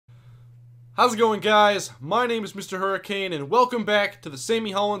How's it going, guys? My name is MrHurriicane, and welcome back to the Sammy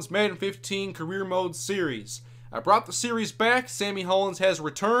Hollins Madden 15 Career Mode series. I brought the series back. Sammy Hollins has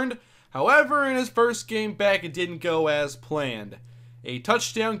returned. However, in his first game back, it didn't go as planned. A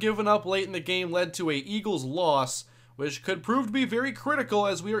touchdown given up late in the game led to a Eagles loss, which could prove to be very critical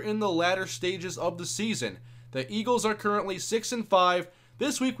as we are in the latter stages of the season. The Eagles are currently 6-5.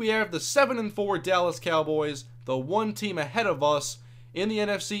 This week we have the 7-4 Dallas Cowboys, the one team ahead of us in the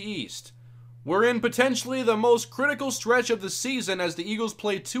NFC East. We're in potentially the most critical stretch of the season as the Eagles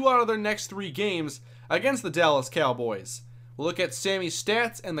play 2 out of their next 3 games against the Dallas Cowboys. We'll look at Sammy's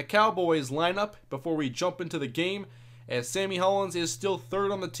stats and the Cowboys lineup before we jump into the game, as Sammy Hollins is still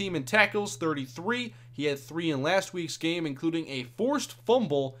 3rd on the team in tackles, 33. He had 3 in last week's game, including a forced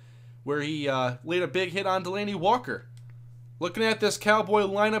fumble where he laid a big hit on Delanie Walker. Looking at this Cowboy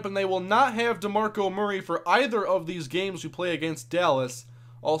lineup, and they will not have DeMarco Murray for either of these games we play against Dallas.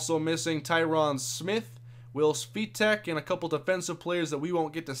 Also missing Tyron Smith, Will Spitek, and a couple defensive players that we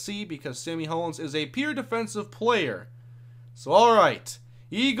won't get to see because Sammy Hollins is a pure defensive player. So alright,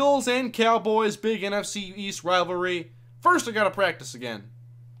 Eagles and Cowboys, big NFC East rivalry. First I gotta practice again.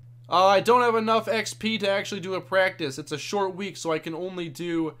 I don't have enough XP to actually do a practice. It's a short week, so I can only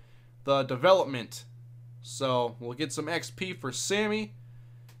do the development. So we'll get some XP for Sammy.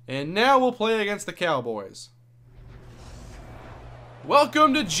 And now we'll play against the Cowboys.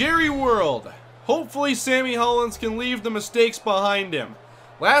 Welcome to Jerry World. Hopefully Sammy Hollins can leave the mistakes behind him.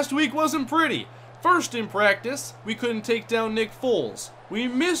 Last week wasn't pretty. First in practice, we couldn't take down Nick Foles. We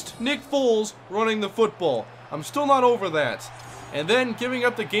missed Nick Foles running the football. I'm still not over that. And then giving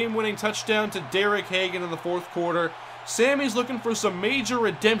up the game-winning touchdown to Derek Hagan in the 4th quarter. Sammy's looking for some major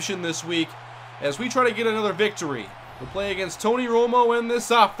redemption this week as we try to get another victory. We'll play against Tony Romo in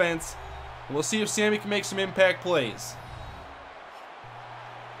this offense. And we'll see if Sammy can make some impact plays.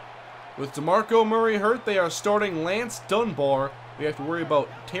 With DeMarco Murray hurt, they are starting Lance Dunbar. We have to worry about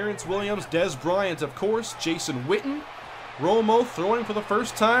Terrence Williams, Dez Bryant, of course, Jason Witten. Romo throwing for the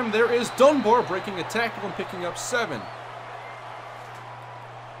first time. There is Dunbar breaking a tackle and picking up 7.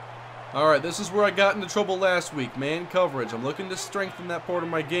 Alright, this is where I got into trouble last week. Man coverage. I'm looking to strengthen that part of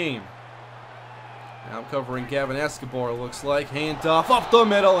my game. Now I'm covering Gavin Escobar, looks like. Handoff up the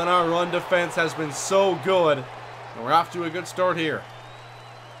middle, and our run defense has been so good. And we're off to a good start here.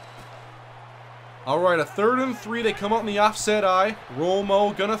 Alright, a 3rd and 3. They come out in the offset eye.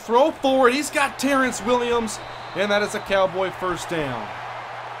 Romo gonna throw forward. He's got Terrence Williams. And that is a Cowboy first down.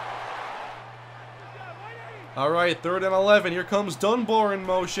 Alright, 3rd and 11. Here comes Dunbar in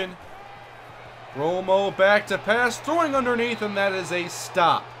motion. Romo back to pass. Throwing underneath, and that is a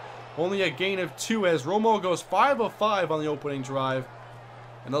stop. Only a gain of 2 as Romo goes 5 of 5 on the opening drive.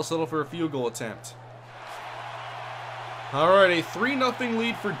 And they'll settle for a field goal attempt. Alright, a 3-0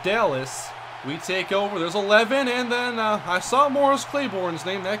 lead for Dallas. We take over. There's 11, and then I saw Morris Claiborne's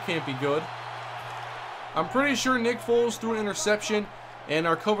name. That can't be good. I'm pretty sure Nick Foles threw an interception, and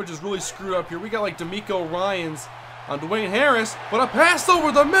our coverage is really screwed up here. We got like D'Amico Ryans on Dwayne Harris, but a pass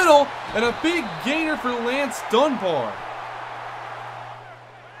over the middle, and a big gainer for Lance Dunbar.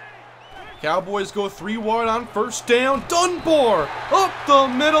 Cowboys go 3 wide on first down. Dunbar up the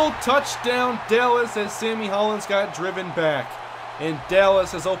middle. Touchdown Dallas as Sammy Hollins got driven back. And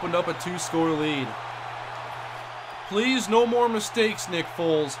Dallas has opened up a 2-score lead. Please, no more mistakes, Nick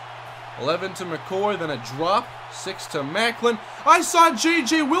Foles. 11 to McCoy, then a drop. 6 to Macklin. I saw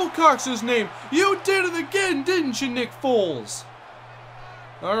J.J. Wilcox's name. You did it again, didn't you, Nick Foles?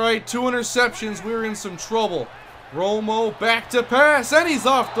 Alright, 2 interceptions. We're in some trouble. Romo back to pass, and he's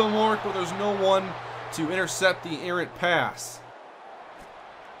off the mark, but there's no one to intercept the errant pass.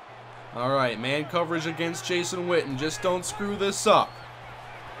 Alright, man coverage against Jason Witten. Just don't screw this up.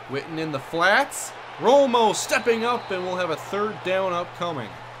 Witten in the flats. Romo stepping up, and we'll have a 3rd down upcoming.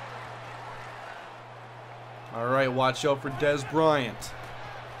 Alright, watch out for Dez Bryant.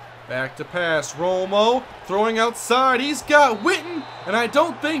 Back to pass. Romo throwing outside. He's got Witten, and I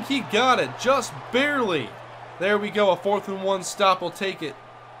don't think he got it. Just barely. There we go. A 4th and 1 stop. We'll take it.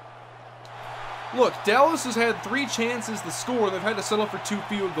 Look, Dallas has had 3 chances to score. They've had to settle for 2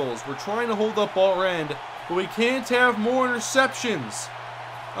 field goals. We're trying to hold up our end, but we can't have more interceptions.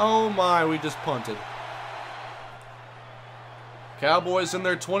 Oh my, we just punted. Cowboys in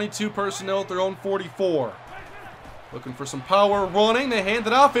their 22 personnel at their own 44. Looking for some power running. They hand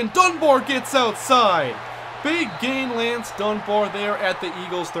it off, and Dunbar gets outside. Big gain, Lance Dunbar there at the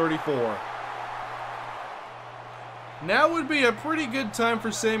Eagles 34. Now would be a pretty good time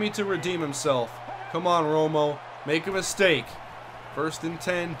for Sammy to redeem himself. Come on, Romo. Make a mistake. 1st and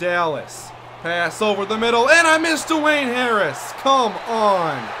 10, Dallas. Pass over the middle, and I missed Dwayne Harris. Come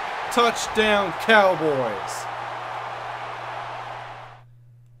on. Touchdown, Cowboys.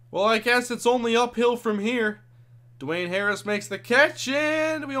 Well, I guess it's only uphill from here. Dwayne Harris makes the catch,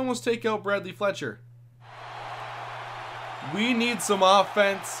 and we almost take out Bradley Fletcher. We need some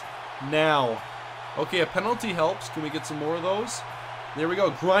offense now. Okay, a penalty helps. Can we get some more of those? There we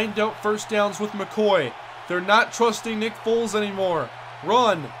go. Grind out first downs with McCoy. They're not trusting Nick Foles anymore.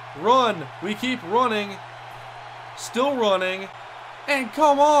 Run, run. We keep running. Still running. And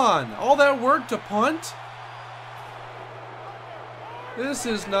come on. All that work to punt? This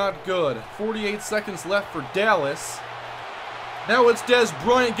is not good. 48 seconds left for Dallas. Now it's Dez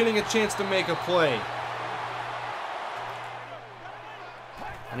Bryant getting a chance to make a play.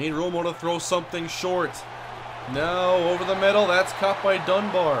 I need Romo to throw something short. No, over the middle. That's caught by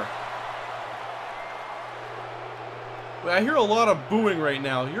Dunbar. I hear a lot of booing right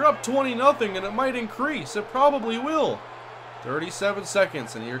now. You're up 20-0 and it might increase. It probably will. 37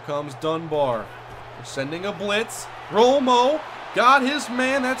 seconds and here comes Dunbar. They're sending a blitz. Romo got his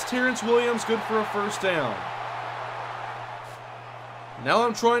man. That's Terrence Williams. Good for a first down. Now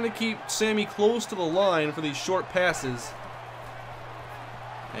I'm trying to keep Sammy close to the line for these short passes.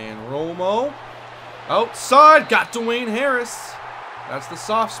 And Romo outside. Got Dwayne Harris. That's the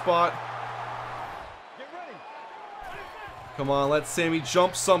soft spot. Come on, let Sammy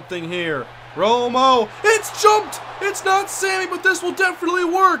jump something here. Romo. It's jumped. It's not Sammy, but this will definitely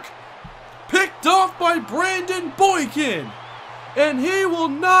work. Picked off by Brandon Boykin. And he will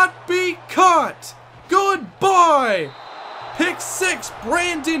not be caught. Goodbye. Pick 6,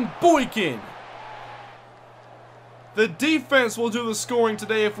 Brandon Boykin. The defense will do the scoring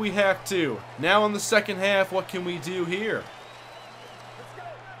today if we have to. Now in the second half, what can we do here?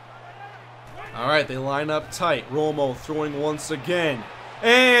 Alright, they line up tight. Romo throwing once again.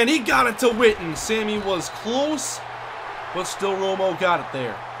 And he got it to Witten. Sammy was close, but still Romo got it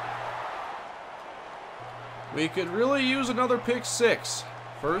there. We could really use another pick 6.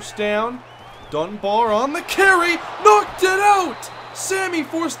 First down. Dunbar on the carry. Knocked it out. Sammy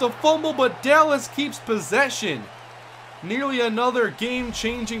forced a fumble, but Dallas keeps possession. Nearly another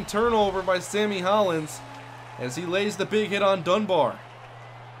game-changing turnover by Sammy Hollins as he lays the big hit on Dunbar.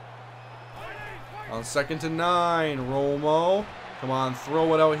 On 2nd and 9, Romo. Come on,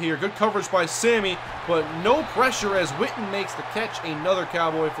 throw it out here. Good coverage by Sammy, but no pressure as Witten makes the catch. Another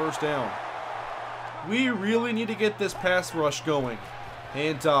Cowboy first down. We really need to get this pass rush going.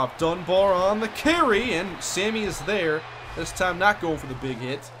 Hand off. Dunbar on the carry, and Sammy is there. This time not going for the big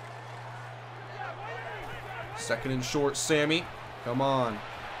hit. 2nd and short, Sammy. Come on.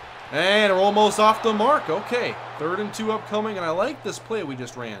 And we're almost off the mark. Okay, 3rd and 2 upcoming, and I like this play we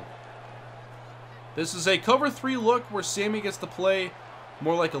just ran. This is a cover 3 look where Sammy gets to play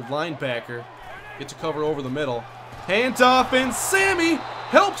more like a linebacker. Get to cover over the middle. Hand off, and Sammy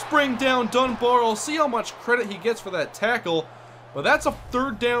helps bring down Dunbar. I'll see how much credit he gets for that tackle, but that's a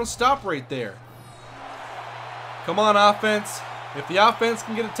 3rd down stop right there. Come on, offense. If the offense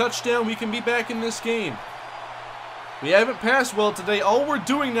can get a touchdown, we can be back in this game. We haven't passed well today. All we're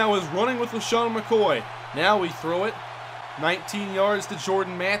doing now is running with LaShawn McCoy. Now we throw it. 19 yards to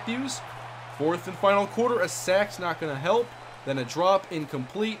Jordan Matthews. 4th and final quarter. A sack's not going to help. Then a drop,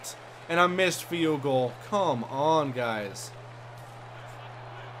 incomplete. And a missed field goal. Come on, guys.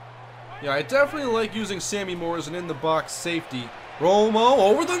 Yeah, I definitely like using Sammy Moore as an in-the-box safety. Romo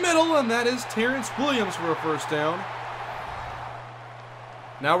over the middle, and that is Terrence Williams for a first down.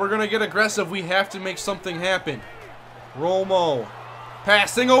 Now we're going to get aggressive. We have to make something happen. Romo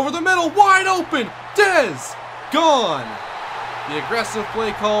passing over the middle, wide open. Dez gone. The aggressive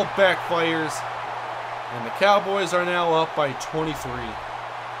play call backfires, and the Cowboys are now up by 23.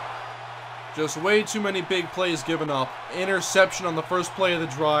 Just way too many big plays given up. Interception on the first play of the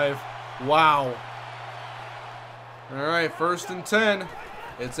drive. Wow. Alright, 1st and 10.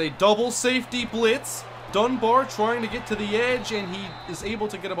 It's a double safety blitz. Dunbar trying to get to the edge, and he is able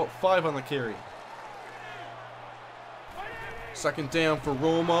to get about 5 on the carry. 2nd down for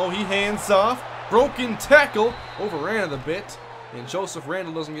Romo. He hands off. Broken tackle. Overran it a bit. And Joseph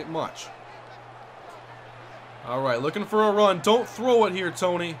Randall doesn't get much. Alright, looking for a run. Don't throw it here,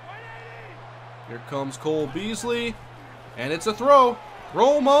 Tony. Here comes Cole Beasley. And it's a throw.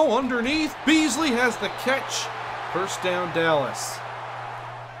 Romo underneath. Beasley has the catch. First down, Dallas.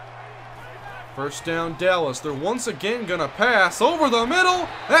 First down, Dallas. They're once again going to pass over the middle.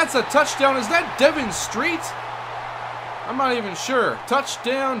 That's a touchdown. Is that Devin Street? I'm not even sure.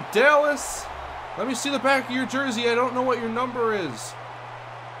 Touchdown, Dallas. Let me see the back of your jersey. I don't know what your number is.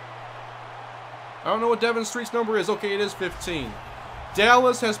 I don't know what Devin Street's number is. Okay, it is 15.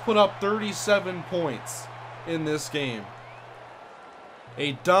 Dallas has put up 37 points in this game.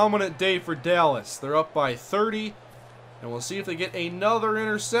 A dominant day for Dallas. They're up by 30. And we'll see if they get another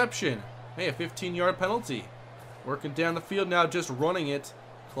interception. Hey, a 15-yard penalty. Working down the field now, just running it.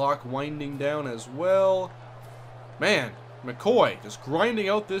 Clock winding down as well. Man, McCoy just grinding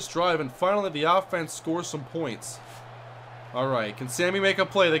out this drive, and finally the offense scores some points. Alright, can Sammy make a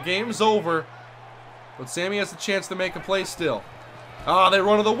play? The game's over, but Sammy has a chance to make a play still. Ah, they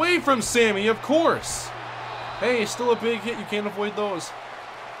run it away from Sammy, of course. Hey, still a big hit. You can't avoid those.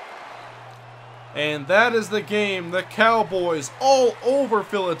 And that is the game. The Cowboys all over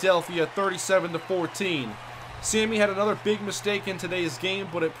Philadelphia, 37-14. Sammy had another big mistake in today's game,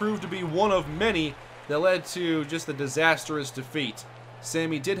 but it proved to be one of many that led to just a disastrous defeat.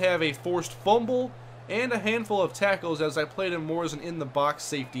 Sammy did have a forced fumble and a handful of tackles, as I played him more as an in-the-box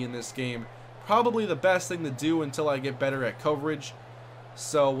safety in this game. Probably the best thing to do until I get better at coverage.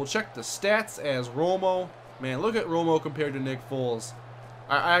 So we'll check the stats as Romo. Man, look at Romo compared to Nick Foles.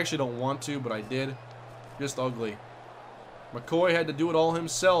 I actually don't want to, but I did. Just ugly. McCoy had to do it all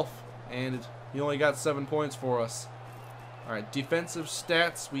himself, and he only got 7 points for us. Alright, defensive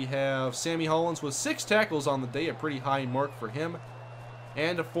stats. We have Sammy Hollins with 6 tackles on the day, a pretty high mark for him,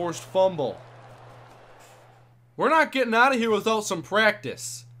 and a forced fumble. We're not getting out of here without some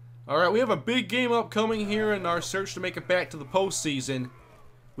practice. Alright, we have a big game upcoming here in our search to make it back to the postseason.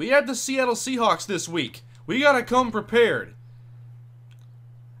 We have the Seattle Seahawks this week. We gotta come prepared.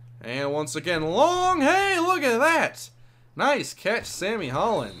 And once again, long, hey, look at that! Nice catch, Sammy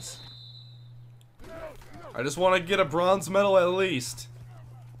Hollins. I just want to get a bronze medal at least.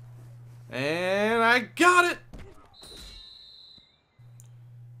 And I got it!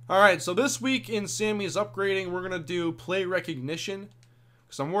 Alright, so this week in Sammy's upgrading, we're going to do play recognition.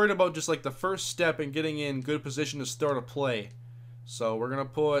 Because I'm worried about just like the first step in getting in good position to start a play. So we're going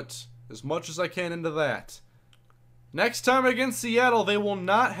to put as much as I can into that. Next time against Seattle, they will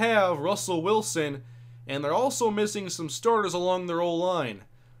not have Russell Wilson, and they're also missing some starters along their O-line.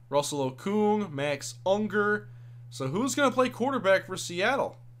 Russell Okung, Max Unger. So who's going to play quarterback for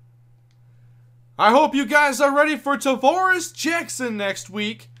Seattle? I hope you guys are ready for Tavares Jackson next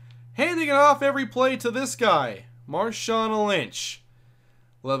week, handing it off every play to this guy, Marshawn Lynch.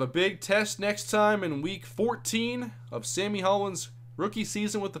 We'll have a big test next time in Week 14 of Sammy Hollins' rookie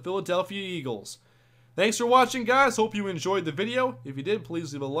season with the Philadelphia Eagles. Thanks for watching, guys. Hope you enjoyed the video. If you did,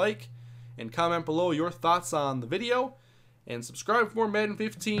 please leave a like and comment below your thoughts on the video. And subscribe for more Madden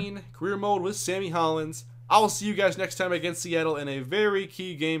 15 Career Mode with Sammy Hollins. I will see you guys next time against Seattle in a very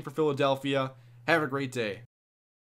key game for Philadelphia. Have a great day.